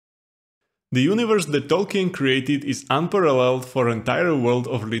The universe that Tolkien created is unparalleled for an entire world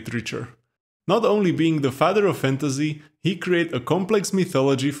of literature. Not only being the father of fantasy, he created a complex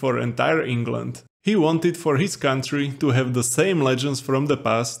mythology for entire England. He wanted for his country to have the same legends from the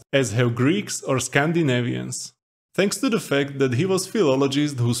past as have Greeks or Scandinavians. Thanks to the fact that he was a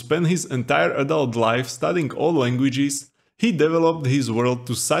philologist who spent his entire adult life studying all languages, he developed his world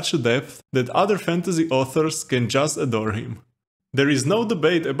to such a depth that other fantasy authors can just adore him. There is no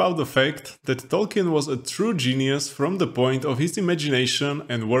debate about the fact that Tolkien was a true genius from the point of his imagination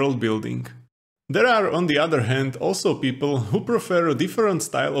and world building. There are, on the other hand, also people who prefer a different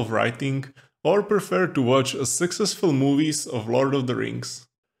style of writing or prefer to watch successful movies of Lord of the Rings.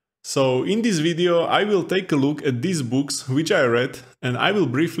 So in this video I will take a look at these books which I read and I will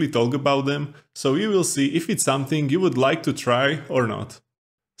briefly talk about them, so you will see if it's something you would like to try or not.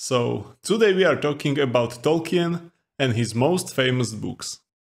 So today we are talking about Tolkien and his most famous books.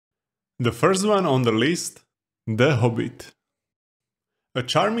 The first one on the list, The Hobbit. A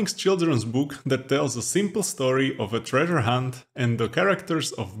charming children's book that tells a simple story of a treasure hunt, and the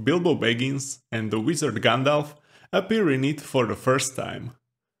characters of Bilbo Baggins and the wizard Gandalf appear in it for the first time.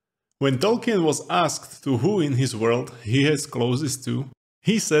 When Tolkien was asked to who in his world he is closest to,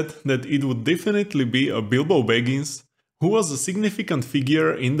 he said that it would definitely be a Bilbo Baggins, who was a significant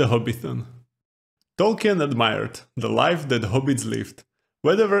figure in the Hobbiton. Tolkien admired the life that hobbits lived,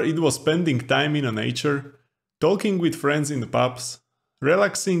 whether it was spending time in nature, talking with friends in the pubs,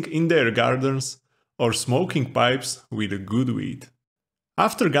 relaxing in their gardens, or smoking pipes with a good weed.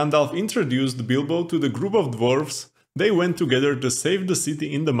 After Gandalf introduced Bilbo to the group of dwarves, they went together to save the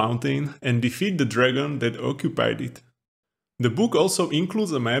city in the mountain and defeat the dragon that occupied it. The book also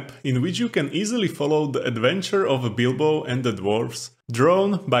includes a map in which you can easily follow the adventure of Bilbo and the dwarves,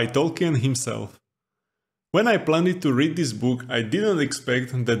 drawn by Tolkien himself. When I planned to read this book, I didn't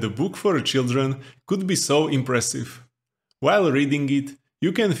expect that the book for children could be so impressive. While reading it,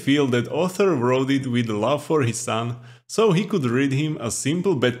 you can feel that author wrote it with love for his son, so he could read him a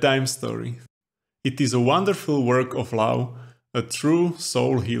simple bedtime story. It is a wonderful work of love, a true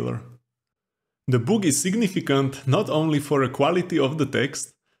soul healer. The book is significant not only for the quality of the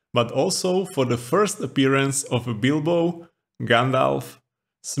text, but also for the first appearance of Bilbo, Gandalf,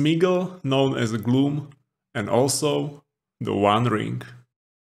 Smeagol, known as Gloom, and also the One Ring.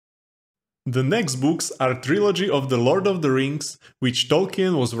 The next books are a trilogy of the Lord of the Rings, which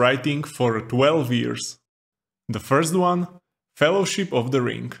Tolkien was writing for 12 years. The first one, Fellowship of the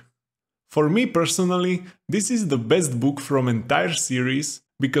Ring. For me personally, this is the best book from entire series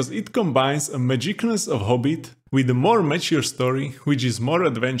because it combines a magicness of Hobbit with a more mature story which is more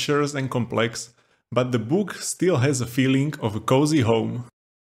adventurous and complex, but the book still has a feeling of a cozy home.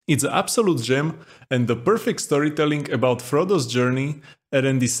 It's an absolute gem and the perfect storytelling about Frodo's journey, and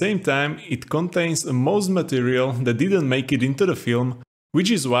at the same time it contains most material that didn't make it into the film,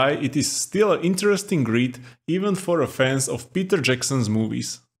 which is why it is still an interesting read even for fans of Peter Jackson's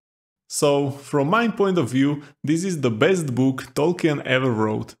movies. So, from my point of view, this is the best book Tolkien ever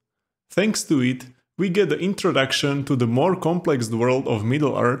wrote. Thanks to it, we get the introduction to the more complex world of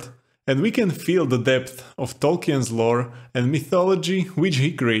Middle-earth, and we can feel the depth of Tolkien's lore and mythology which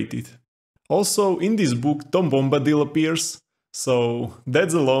he created. Also, in this book Tom Bombadil appears, so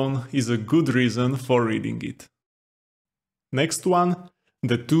that alone is a good reason for reading it. Next one,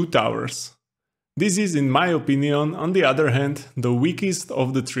 The Two Towers. This is, in my opinion, on the other hand, the weakest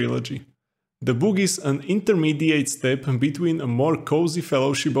of the trilogy. The book is an intermediate step between a more cozy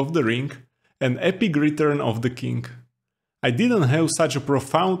Fellowship of the Ring and epic Return of the King. I didn't have such a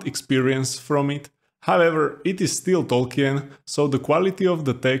profound experience from it, however, it is still Tolkien, so the quality of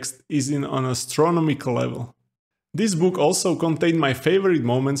the text is in an astronomical level. This book also contained my favorite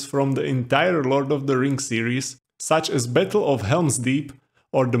moments from the entire Lord of the Rings series, such as Battle of Helm's Deep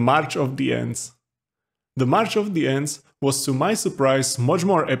or the March of the Ents. The March of the Ents was, to my surprise, much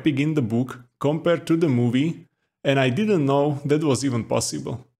more epic in the book compared to the movie, and I didn't know that was even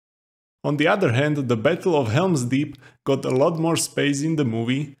possible. On the other hand, the Battle of Helm's Deep got a lot more space in the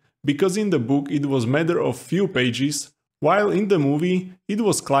movie, because in the book it was matter of few pages, while in the movie it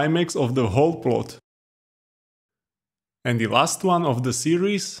was climax of the whole plot. And the last one of the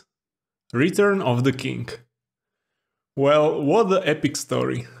series, Return of the King. Well, what an epic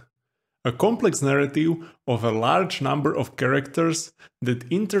story! A complex narrative of a large number of characters that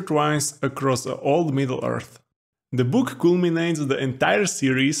intertwines across all Middle-earth. The book culminates the entire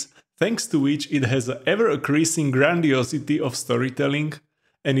series, thanks to which it has an ever-increasing grandiosity of storytelling,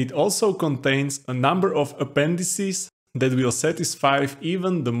 and it also contains a number of appendices that will satisfy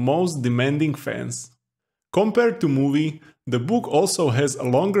even the most demanding fans. Compared to movie, The book also has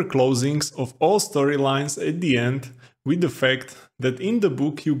longer closings of all storylines at the end, with the fact that in the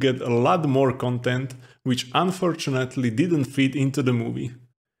book you get a lot more content which unfortunately didn't fit into the movie.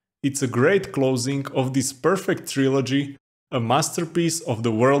 It's a great closing of this perfect trilogy, a masterpiece of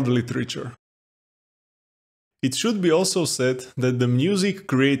the world literature. It should be also said that the music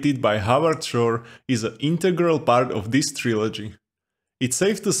created by Howard Shore is an integral part of this trilogy. It's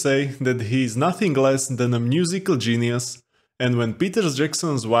safe to say that he is nothing less than a musical genius, and when Peter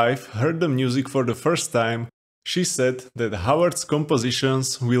Jackson's wife heard the music for the first time, she said that Howard's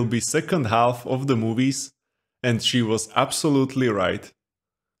compositions will be second half of the movies, and she was absolutely right.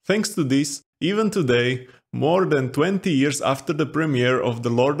 Thanks to this, even today, more than 20 years after the premiere of the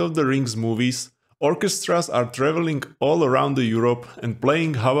Lord of the Rings movies, orchestras are traveling all around Europe and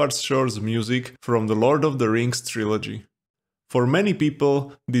playing Howard Shore's music from the Lord of the Rings trilogy. For many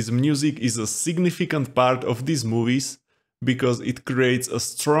people, this music is a significant part of these movies because it creates a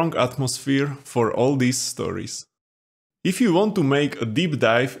strong atmosphere for all these stories. If you want to make a deep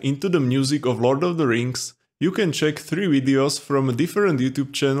dive into the music of Lord of the Rings, you can check 3 videos from a different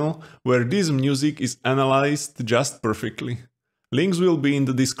YouTube channel where this music is analyzed just perfectly. Links will be in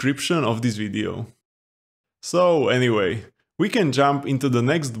the description of this video. So anyway, we can jump into the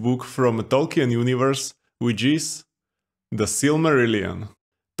next book from a Tolkien universe, which is the Silmarillion.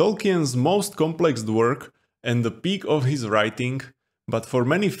 Tolkien's most complex work and the peak of his writing, but for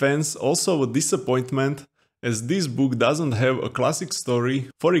many fans also a disappointment as this book doesn't have a classic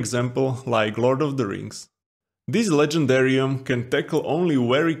story, for example like Lord of the Rings. This legendarium can tackle only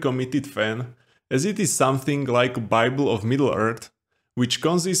very committed fan, as it is something like a Bible of Middle-earth, which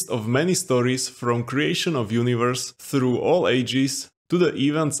consists of many stories from creation of universe through all ages to the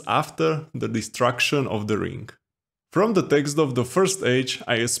events after the destruction of the ring. From the text of the First Age,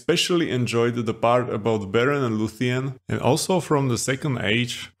 I especially enjoyed the part about Beren and Luthien, and also from the Second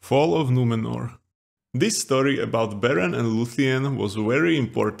Age, Fall of Númenor. This story about Beren and Luthien was very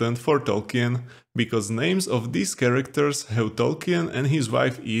important for Tolkien because names of these characters have Tolkien and his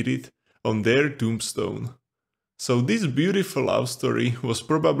wife Edith on their tombstone. So this beautiful love story was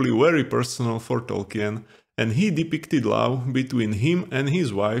probably very personal for Tolkien, and he depicted love between him and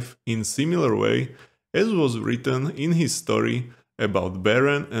his wife in similar way as was written in his story about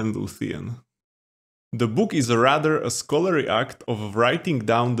Beren and Luthien. The book is rather a scholarly act of writing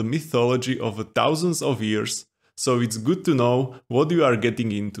down the mythology of thousands of years, so it's good to know what you are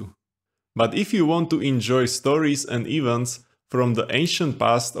getting into. But if you want to enjoy stories and events from the ancient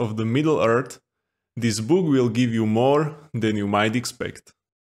past of the Middle-earth, this book will give you more than you might expect.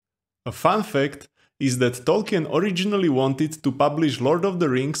 A fun fact is that Tolkien originally wanted to publish Lord of the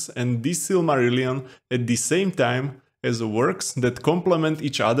Rings and this Silmarillion at the same time as works that complement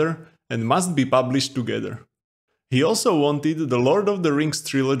each other and must be published together. He also wanted the Lord of the Rings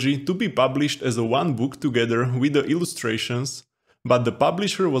trilogy to be published as a one book together with the illustrations, but the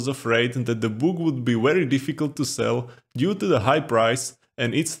publisher was afraid that the book would be very difficult to sell due to the high price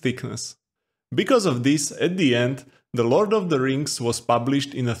and its thickness. Because of this, at the end, the Lord of the Rings was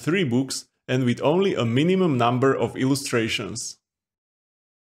published in 3 books and with only a minimum number of illustrations.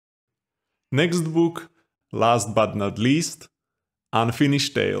 Next book, last but not least,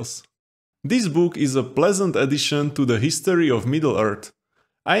 Unfinished Tales. This book is a pleasant addition to the history of Middle-earth.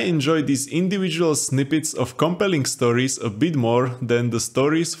 I enjoy these individual snippets of compelling stories a bit more than the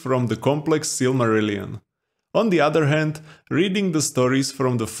stories from the complex Silmarillion. On the other hand, reading the stories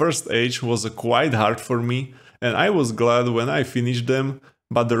from the First Age was quite hard for me, and I was glad when I finished them,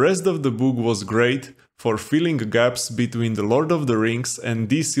 but the rest of the book was great for filling gaps between the Lord of the Rings and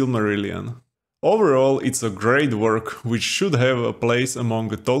the Silmarillion. Overall, it's a great work which should have a place among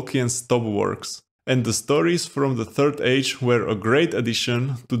Tolkien's top works, and the stories from the Third Age were a great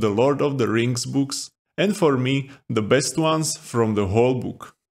addition to the Lord of the Rings books, and for me, the best ones from the whole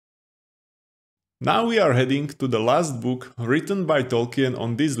book. Now we are heading to the last book written by Tolkien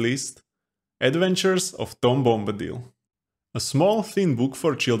on this list, Adventures of Tom Bombadil. A small, thin book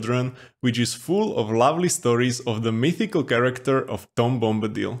for children which is full of lovely stories of the mythical character of Tom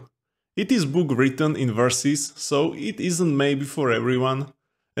Bombadil. It is book written in verses, so it isn't maybe for everyone,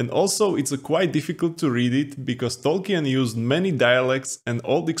 and also it's quite difficult to read it because Tolkien used many dialects and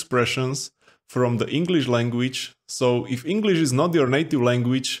old expressions from the English language, so if English is not your native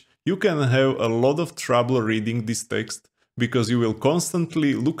language, you can have a lot of trouble reading this text because you will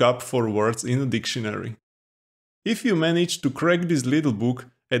constantly look up for words in a dictionary. If you manage to crack this little book,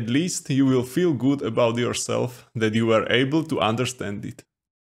 at least you will feel good about yourself that you were able to understand it.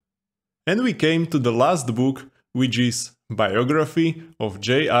 And we came to the last book, which is Biography of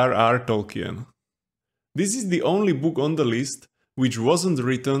J.R.R. Tolkien. This is the only book on the list which wasn't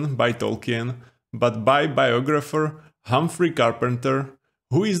written by Tolkien, but by biographer Humphrey Carpenter,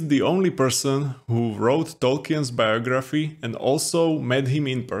 who is the only person who wrote Tolkien's biography and also met him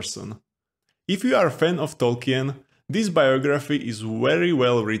in person. If you are a fan of Tolkien, this biography is very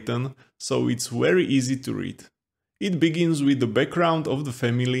well written, so it's very easy to read. It begins with the background of the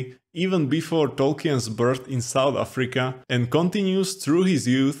family even before Tolkien's birth in South Africa and continues through his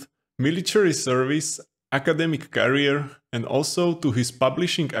youth, military service, academic career, and also to his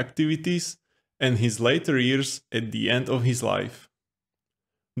publishing activities and his later years at the end of his life.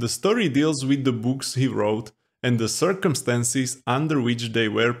 The story deals with the books he wrote and the circumstances under which they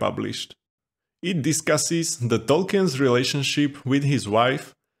were published. It discusses the Tolkien's relationship with his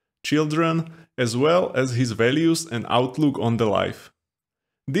wife, children, as well as his values and outlook on the life.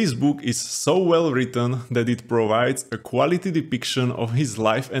 This book is so well written that it provides a quality depiction of his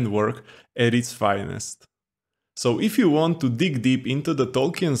life and work at its finest. So if you want to dig deep into the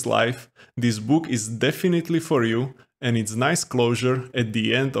Tolkien's life, this book is definitely for you, and it's nice closure at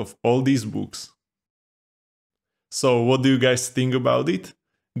the end of all these books. So what do you guys think about it?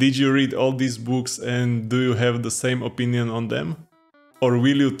 Did you read all these books and do you have the same opinion on them? Or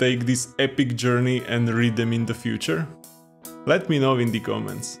will you take this epic journey and read them in the future? Let me know in the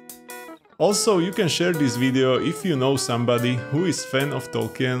comments. Also, you can share this video if you know somebody who is fan of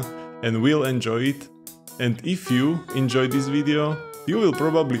Tolkien and will enjoy it. And if you enjoyed this video, you will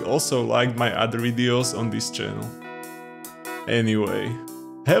probably also like my other videos on this channel. Anyway,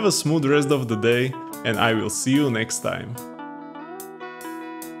 have a smooth rest of the day and I will see you next time.